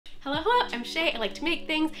Hello, hello, I'm Shay. I like to make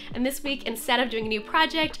things, and this week, instead of doing a new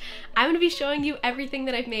project, I'm gonna be showing you everything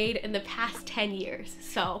that I've made in the past 10 years.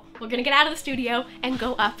 So we're gonna get out of the studio and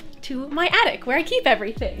go up to my attic where I keep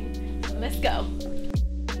everything. Let's go.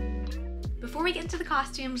 Before we get into the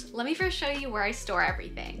costumes, let me first show you where I store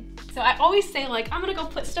everything. So I always say like, I'm gonna go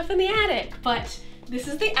put stuff in the attic, but this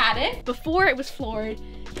is the attic. Before it was floored,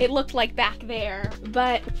 it looked like back there,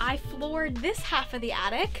 but I floored this half of the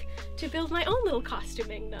attic to build my own little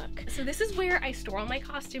costuming nook. So this is where I store all my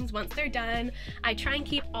costumes once they're done. I try and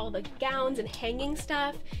keep all the gowns and hanging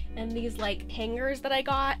stuff and these like hangers that I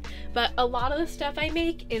got, but a lot of the stuff I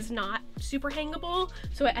make is not super hangable,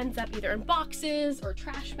 so it ends up either in boxes or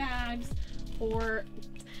trash bags or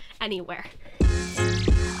anywhere.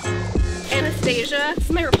 Anastasia, this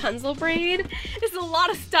is my Rapunzel braid. This is a lot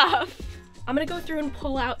of stuff. I'm gonna go through and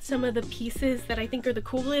pull out some of the pieces that I think are the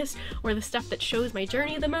coolest or the stuff that shows my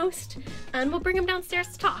journey the most, and we'll bring them downstairs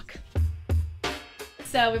to talk.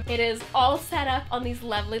 So it is all set up on these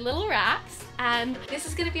lovely little racks, and this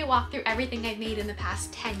is gonna be a walk through everything I've made in the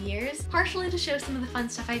past 10 years, partially to show some of the fun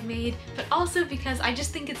stuff I've made, but also because I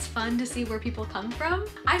just think it's fun to see where people come from.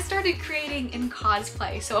 I started creating in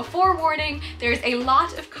cosplay, so a forewarning, there's a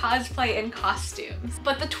lot of cosplay and costumes,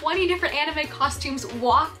 but the 20 different anime costumes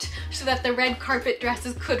walked so that the red carpet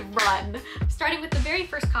dresses could run. Starting with the very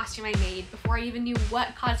first costume I made before I even knew what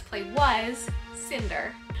cosplay was,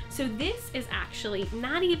 Cinder. So this is actually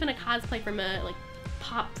not even a cosplay from a like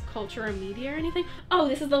pop culture or media or anything. Oh,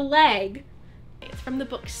 this is the leg. It's from the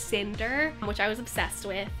book Cinder, which I was obsessed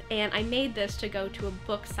with, and I made this to go to a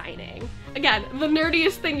book signing. Again, the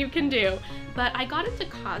nerdiest thing you can do. But I got into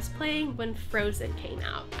cosplaying when Frozen came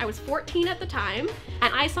out. I was 14 at the time,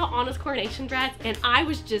 and I saw Anna's coronation dress, and I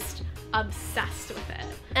was just obsessed with it.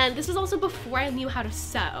 And this was also before I knew how to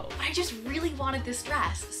sew. I just really wanted this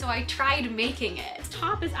dress, so I tried making it. This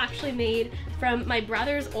top is actually made from my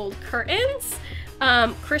brother's old curtains,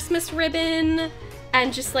 Christmas ribbon,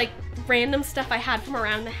 and just like random stuff I had from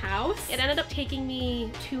around the house. It ended up taking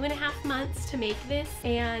me 2.5 months to make this,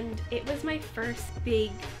 and it was my first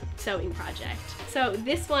big sewing project. So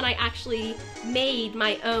this one I actually made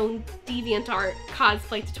my own DeviantArt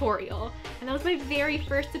cosplay tutorial, and that was my very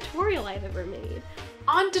first tutorial I've ever made.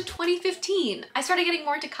 On to 2015. I started getting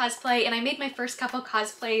more into cosplay, and I made my first couple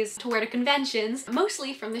cosplays to wear to conventions,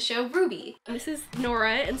 mostly from the show RWBY. And this is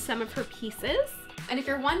Nora and some of her pieces. And if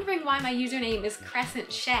you're wondering why my username is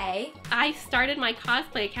Crescent Shay, I started my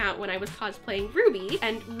cosplay account when I was cosplaying Ruby,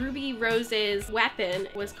 and Ruby Rose's weapon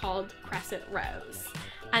was called Crescent Rose.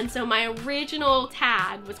 And so my original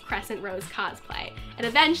tag was Crescent Rose Cosplay, and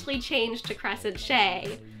eventually changed to Crescent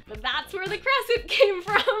Shay, but that's where the crescent came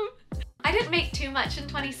from. I didn't make too much in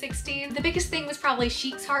 2016. The biggest thing was probably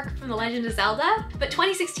Sheik's Hark from The Legend of Zelda, but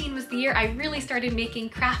 2016 was the year I really started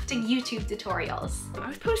making crafting YouTube tutorials. I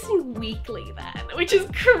was posting weekly then, which is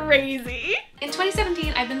crazy. In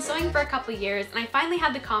 2017, I've been sewing for a couple years, and I finally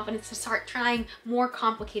had the confidence to start trying more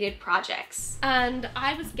complicated projects. And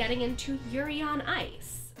I was getting into Yuri on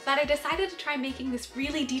Ice. But I decided to try making this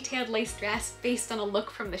really detailed lace dress based on a look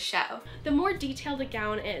from the show. The more detailed a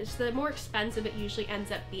gown is, the more expensive it usually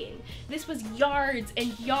ends up being. This was yards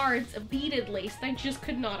and yards of beaded lace that I just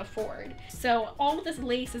could not afford. So all of this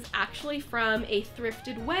lace is actually from a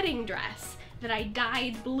thrifted wedding dress that I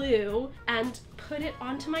dyed blue and put it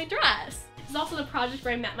onto my dress. This is also the project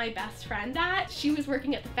where I met my best friend at. She was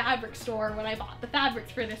working at the fabric store when I bought the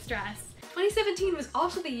fabrics for this dress. 2017 was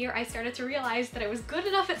also the year I started to realize that I was good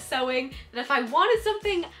enough at sewing that if I wanted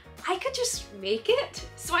something, I could just make it.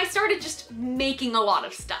 So I started just making a lot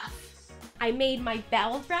of stuff. I made my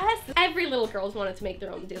Belle dress. Every little girl's wanted to make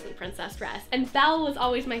their own Disney princess dress, and Belle was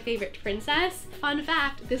always my favorite princess. Fun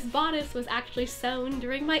fact, this bodice was actually sewn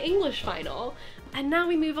during my English final. And now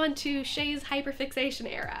we move on to Shay's hyperfixation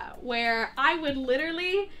era, where I would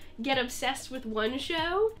literally get obsessed with one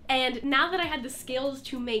show, and now that I had the skills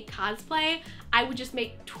to make cosplay, I would just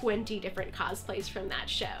make 20 different cosplays from that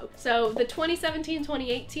show. So the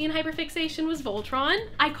 2017-2018 hyperfixation was Voltron.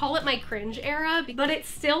 I call it my cringe era, but it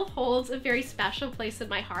still holds a very special place in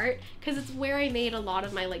my heart because it's where I made a lot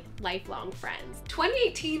of my like lifelong friends.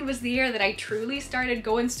 2018 was the year that I truly started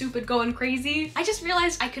going stupid, going crazy. I just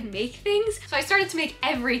realized I could make things, so I started to make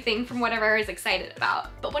everything from whatever I was excited about.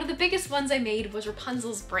 But one of the biggest ones I made was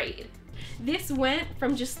Rapunzel's braid. This went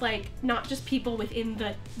from just like, not just people within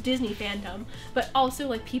the Disney fandom, but also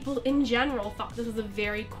like people in general thought this was a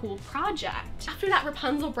very cool project. After that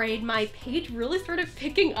Rapunzel braid, my page really started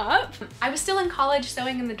picking up. I was still in college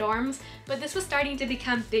sewing in the dorms, but this was starting to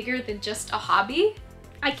become bigger than just a hobby.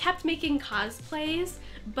 I kept making cosplays,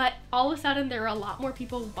 but all of a sudden there were a lot more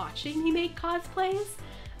people watching me make cosplays.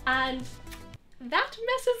 and that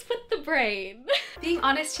messes with the brain. Being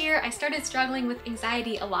honest here, I started struggling with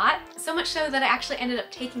anxiety a lot, so much so that I actually ended up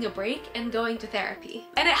taking a break and going to therapy.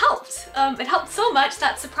 And it helped. It helped so much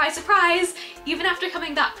that, surprise, surprise, even after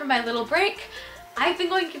coming back from my little break, I've been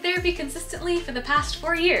going to therapy consistently for the past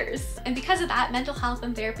 4 years. And because of that, mental health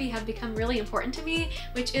and therapy have become really important to me,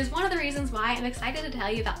 which is one of the reasons why I'm excited to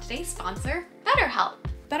tell you about today's sponsor, BetterHelp.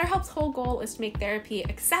 BetterHelp's whole goal is to make therapy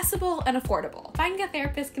accessible and affordable. Finding a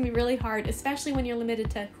therapist can be really hard, especially when you're limited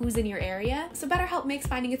to who's in your area. So BetterHelp makes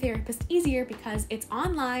finding a therapist easier because it's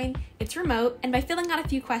online, it's remote, and by filling out a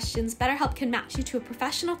few questions, BetterHelp can match you to a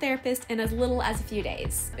professional therapist in as little as a few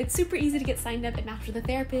days. It's super easy to get signed up and match with a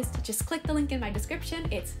therapist. Just click the link in my description.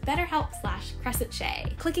 It's BetterHelp/Crescent Shay.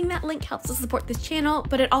 Clicking that link helps to support this channel,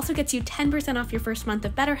 but it also gets you 10% off your first month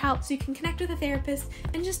of BetterHelp, so you can connect with a therapist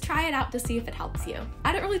and just try it out to see if it helps you.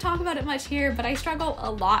 I don't really talk about it much here, but I struggle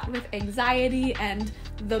a lot with anxiety and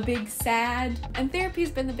the big sad, and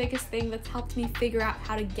therapy's been the biggest thing that's helped me figure out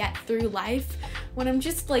how to get through life when I'm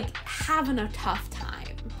just like having a tough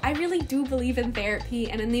time. I really do believe in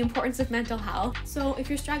therapy and in the importance of mental health, so if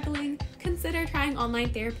you're struggling, consider trying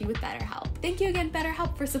online therapy with BetterHelp. Thank you again,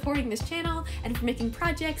 BetterHelp, for supporting this channel and for making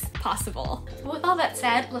projects possible. But with all that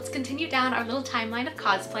said, let's continue down our little timeline of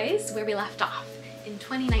cosplays where we left off in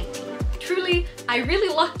 2019. Truly, I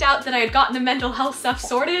really lucked out that I had gotten the mental health stuff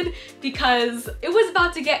sorted because it was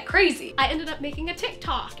about to get crazy. I ended up making a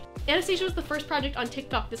TikTok. Anastasia was the first project on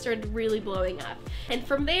TikTok that started really blowing up. And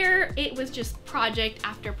from there, it was just project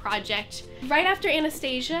after project. Right after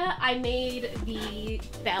Anastasia, I made the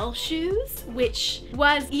Belle shoes, which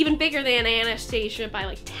was even bigger than Anastasia by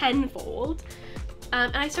like tenfold.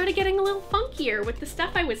 And I started getting a little funkier with the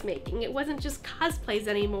stuff I was making. It wasn't just cosplays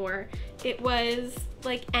anymore. It was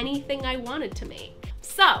like anything I wanted to make.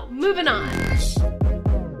 So, moving on.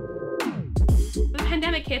 The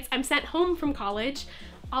pandemic hits, I'm sent home from college.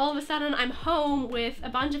 All of a sudden, I'm home with a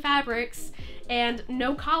bunch of fabrics and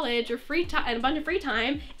no college or free time and a bunch of free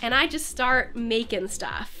time, and I just start making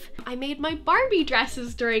stuff. I made my Barbie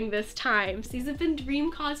dresses during this time. So these have been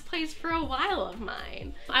dream cosplays for a while of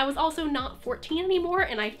mine. I was also not 14 anymore,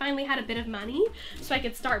 and I finally had a bit of money so I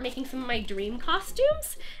could start making some of my dream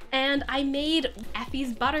costumes, and I made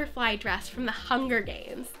Effie's butterfly dress from the Hunger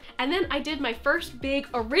Games. And then I did my first big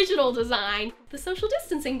original design, the social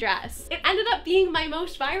distancing dress. It ended up being my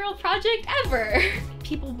most viral project ever.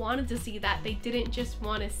 People wanted to see that. They didn't just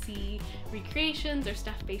want to see recreations or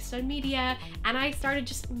stuff based on media, and I started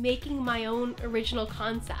just making my own original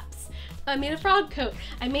concepts. I made a frog coat.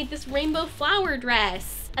 I made this rainbow flower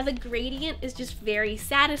dress. And the gradient is just very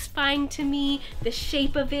satisfying to me. The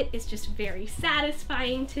shape of it is just very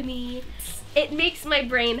satisfying to me. It makes my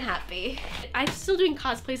brain happy. I'm still doing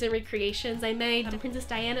cosplays and recreations. I made Princess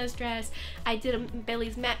Diana's dress. I did a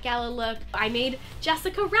Billy's Met Gala look. I made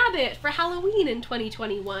Jessica Rabbit for Halloween in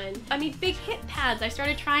 2021. I made big hip pads. I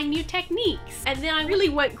started trying new techniques. And then I really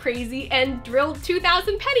went crazy and drilled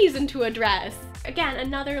 2,000 pennies into a dress. Again,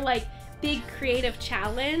 another like big creative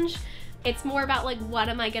challenge. It's more about like, what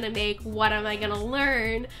am I gonna make? What am I gonna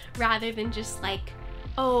learn? Rather than just like,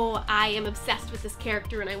 oh, I am obsessed with this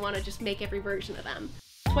character and I wanna just make every version of them.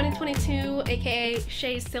 2022, aka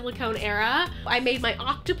Shay's silicone era, I made my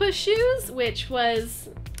octopus shoes, which was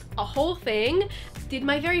a whole thing. Did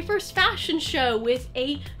my very first fashion show with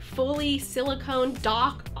a fully silicone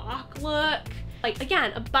Doc Ock look. Like,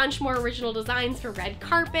 again, a bunch more original designs for red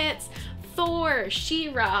carpets. Thor,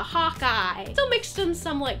 She-Ra, Hawkeye. Still mixed in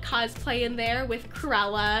some like cosplay in there with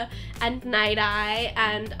Cruella and Night Eye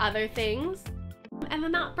and other things. And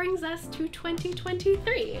then that brings us to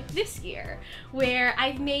 2023, this year, where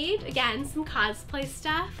I've made, again, some cosplay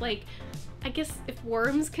stuff. Like, I guess if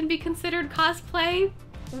worms can be considered cosplay,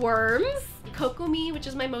 worms. Kokomi, which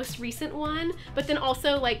is my most recent one, but then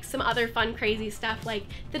also like some other fun crazy stuff like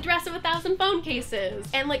the dress of 1,000 phone cases,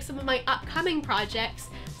 and like some of my upcoming projects,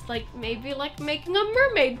 like maybe like making a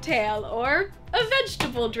mermaid tail or a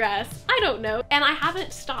vegetable dress. I don't know. And I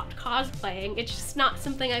haven't stopped cosplaying. It's just not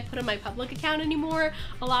something I put on my public account anymore.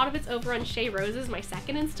 A lot of it's over on Shay Roses, my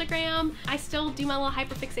second Instagram. I still do my little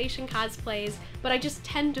hyperfixation cosplays, but I just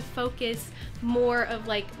tend to focus more of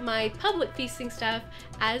like my public facing stuff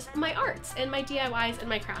as my arts and my DIYs and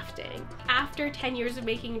my crafting. After 10 years of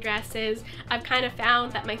making dresses, I've kind of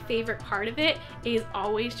found that my favorite part of it is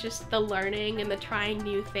always just the learning and the trying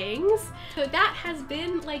new things. So that has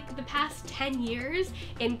been like the past 10 years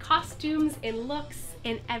in costumes, in looks,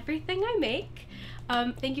 in everything I make.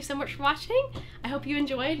 Thank you so much for watching. I hope you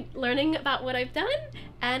enjoyed learning about what I've done,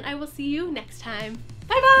 and I will see you next time.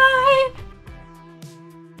 Bye bye!